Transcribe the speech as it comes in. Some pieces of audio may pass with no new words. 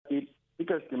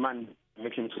biggest demand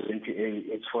making to the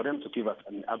NPA is for them to give us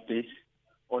an update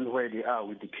on where they are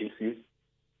with the cases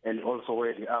and also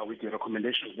where they are with the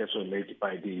recommendations that were made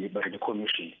by the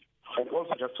commission. And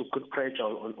also just to put pressure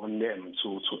on them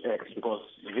to act, because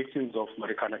the victims of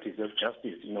Marikana deserve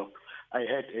justice. I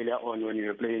heard earlier on when you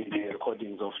were playing the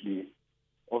recordings of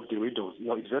the widows.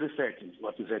 It's very sad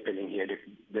what is happening here.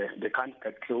 They can't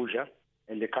get closure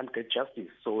and they can't get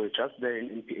justice. So we're just there in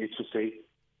NPA to say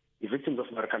the victims of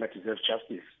Marikana deserve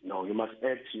justice. You must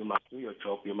act, you must do your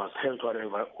job, you must hold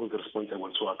whatever who's responsible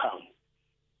to account.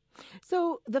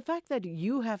 So the fact that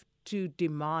you have to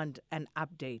demand an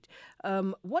update,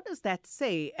 what does that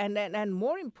say? And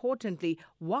more importantly,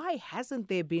 why hasn't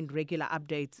there been regular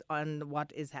updates on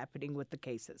what is happening with the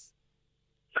cases?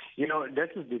 That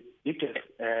is the biggest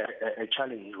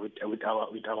challenge with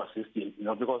our system.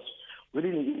 Because we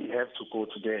didn't even have to go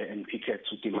to the NPK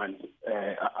to demand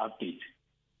an update,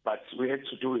 but we had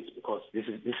to do it because this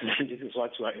is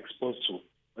what we are exposed to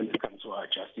when it comes to our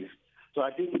justice. So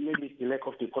I think maybe the lack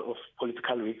of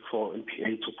political will for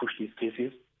NPA to push these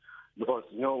cases, because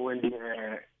when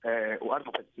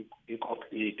Advocate Jacob,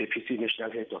 the PC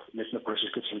national head of national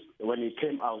prosecution, when he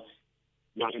came out,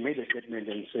 he made a statement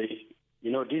and said,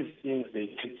 these things, they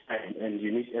take time and you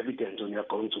need evidence when you're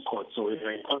going to court. So when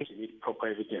you're in court, you need proper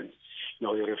evidence. You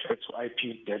refer to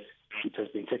IP that it has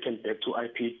been taken back to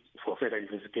IP for further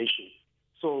investigation.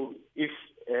 So if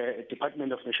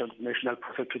Department of National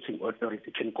Prosecuting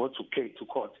Authority can go to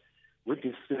court with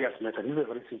this serious matter, this is a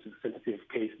very sensitive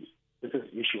case. This is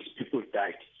issues. People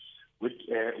died with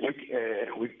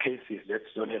cases that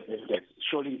don't have evidence.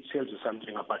 Surely it tells you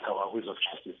something about our ways of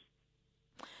justice.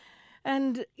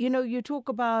 And, you talk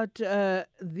about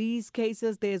these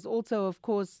cases. There's also, of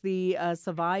course, the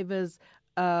survivors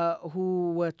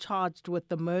who were charged with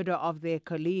the murder of their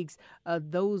colleagues.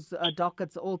 Those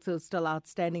dockets also still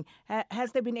outstanding.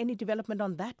 Has there been any development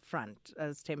on that front,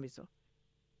 Sthembiso?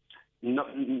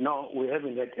 No, we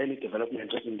haven't had any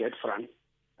development in that front.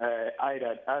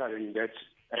 Other than that,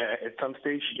 at some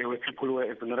stage there were people who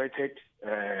were exonerated,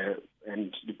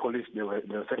 and the police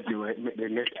they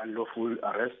made unlawful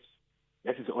arrests.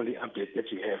 That is the only update that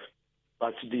we have.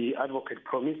 But the advocate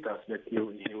promised us that he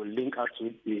will link us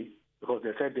with because they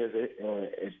said there's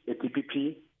a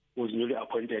DPP who's newly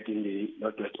appointed in the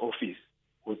Northwest office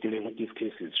who's dealing with these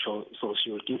cases. So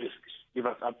she will give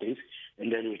us updates,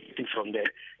 and then we'll take it from there.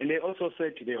 And they also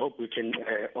said they hope we can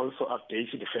also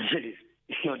update the families.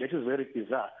 That is very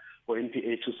bizarre for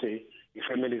NPA to say the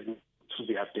families need to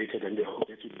be updated, and they hope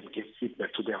that we can give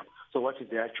feedback to them. So what is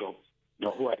their job?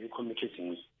 Who are they communicating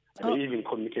with? Are they even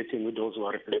communicating with those who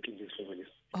are representing these families?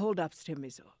 Hold up,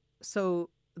 Sthembiso. So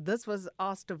this was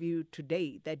asked of you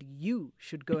today, that you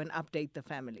should go and update the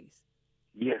families.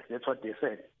 Yes, that's what they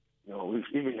said. We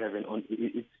even have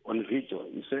it's on video.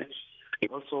 You said we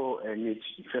also need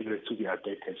families to be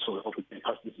updated, so we hope we can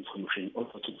pass this information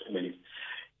also to the families.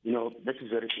 That is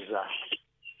very bizarre.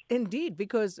 Indeed,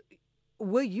 because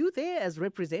were you there as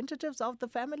representatives of the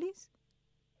families?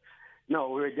 No,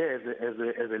 we were there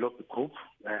as a local group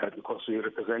because we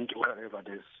represent wherever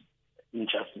there's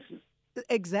injustices.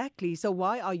 Exactly. So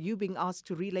why are you being asked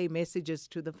to relay messages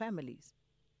to the families?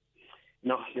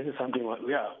 No, this is something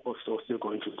we are also still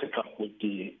going to take up with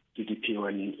the DDP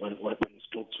when we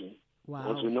spoke to him. Wow.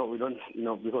 Because we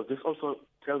don't, because this also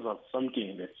tells us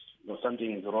something that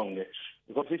something is wrong there.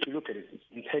 Because if you look at it, it's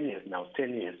been 10 years now,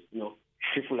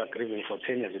 people are grieving for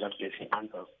 10 years without getting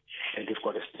answers. And they've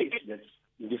got a state that's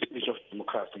in this age of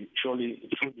democracy. Surely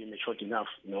it should be matured enough,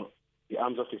 the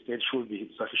arms of the state should be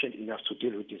sufficient enough to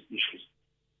deal with these issues.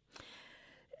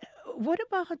 What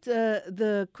about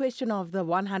the question of the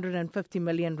 150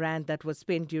 million rand that was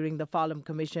spent during the Farlam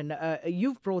Commission?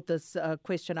 You've brought this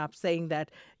question up, saying that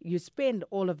you spend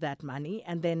all of that money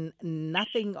and then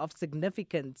nothing of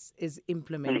significance is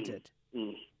implemented.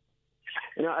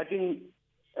 I think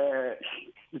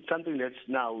it's something that's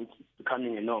now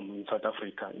becoming a norm in South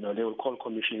Africa. They will call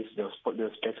commissions, they'll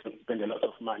spend a lot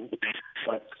of money,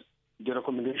 but the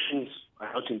recommendations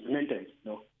are not implemented.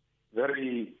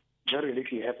 Very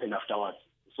little happen afterwards.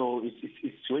 So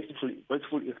it's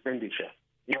wasteful expenditure.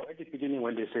 At the beginning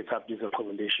when they set up this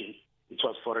recommendation, it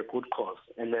was for a good cause.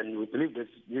 And then we believe that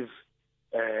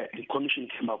the commission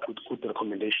came up with good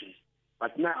recommendations.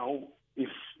 But now, if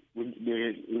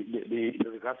the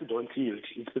results don't yield,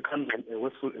 it becomes a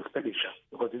wasteful expenditure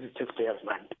because this is taxpayers'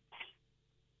 money.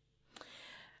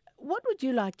 What would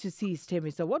you like to see,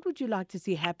 Sthembiso? What would you like to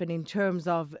see happen in terms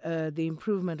of the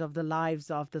improvement of the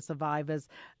lives of the survivors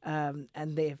and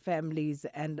their families,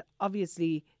 and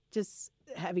obviously just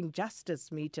having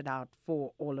justice meted out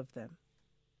for all of them?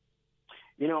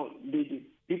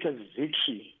 The biggest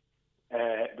victory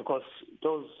because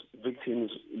those victims,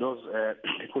 those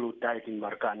people who died in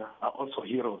Marikana are also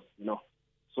heroes, you know.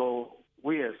 So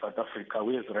we as South Africa,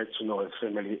 we as Right to Know as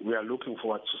family, we are looking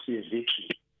forward to see a victory.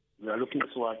 We are looking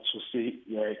forward to see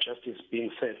justice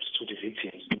being served to the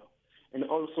victims, you know. And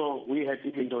also, we had,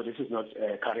 even though this is not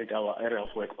current our area of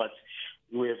work, but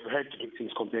we have heard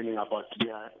victims complaining about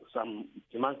there are some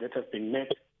demands that have been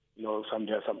met. You know,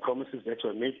 there are some promises that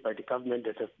were made by the government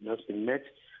that have not been met.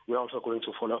 We're also going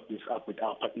to follow this up with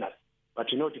our partners.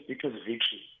 But you know, the biggest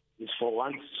victory is for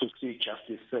once to see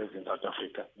justice served in South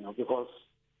Africa. You know, because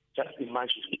just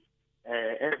imagine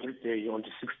every day on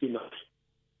the 16th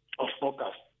of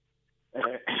August,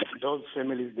 those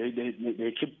families they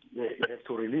have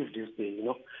to relive this pain, you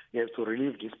know, they have to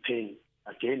relive this pain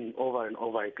again over and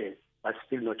over again, but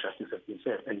still no justice has been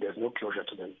served and there's no closure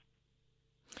to them.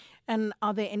 And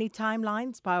are there any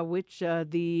timelines by which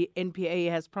the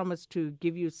NPA has promised to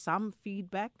give you some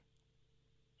feedback?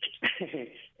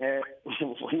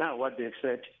 For now, what they've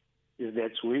said is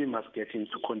that we must get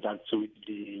into contact with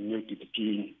the new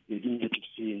DPP,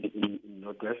 in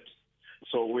Northwest.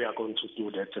 So we are going to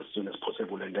do that as soon as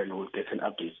possible, and then we'll get an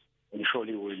update. And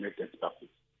surely we'll make that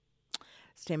public.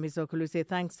 Sthembiso Koluse,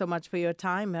 thanks so much for your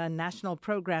time. National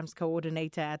Programs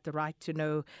Coordinator at the Right to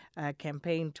Know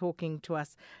campaign, talking to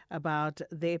us about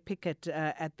their picket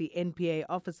at the NPA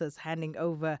offices, handing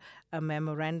over a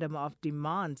memorandum of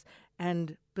demands.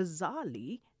 And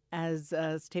bizarrely, as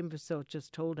Sthembiso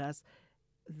just told us,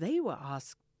 they were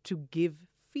asked to give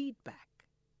feedback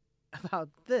about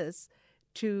this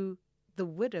to the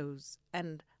widows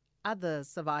and other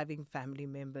surviving family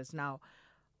members. Now,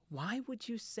 why would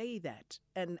you say that?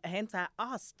 And hence I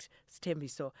asked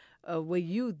Sthembiso, were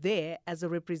you there as a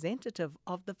representative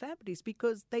of the families?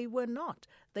 Because they were not.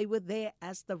 They were there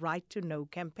as the Right to Know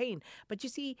campaign. But you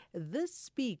see, this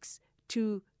speaks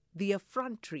to the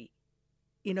effrontery,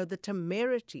 you know, the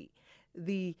temerity,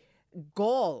 the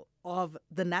gall of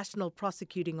the National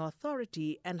Prosecuting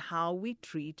Authority and how we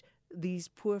treat these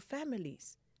poor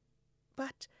families.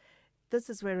 But this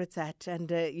is where it's at.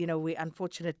 And, you know, we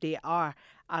unfortunately are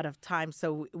out of time,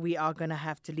 so we are going to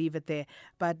have to leave it there.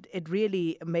 But it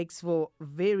really makes for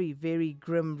very, very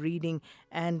grim reading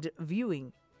and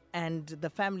viewing. And the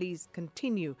families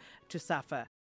continue to suffer.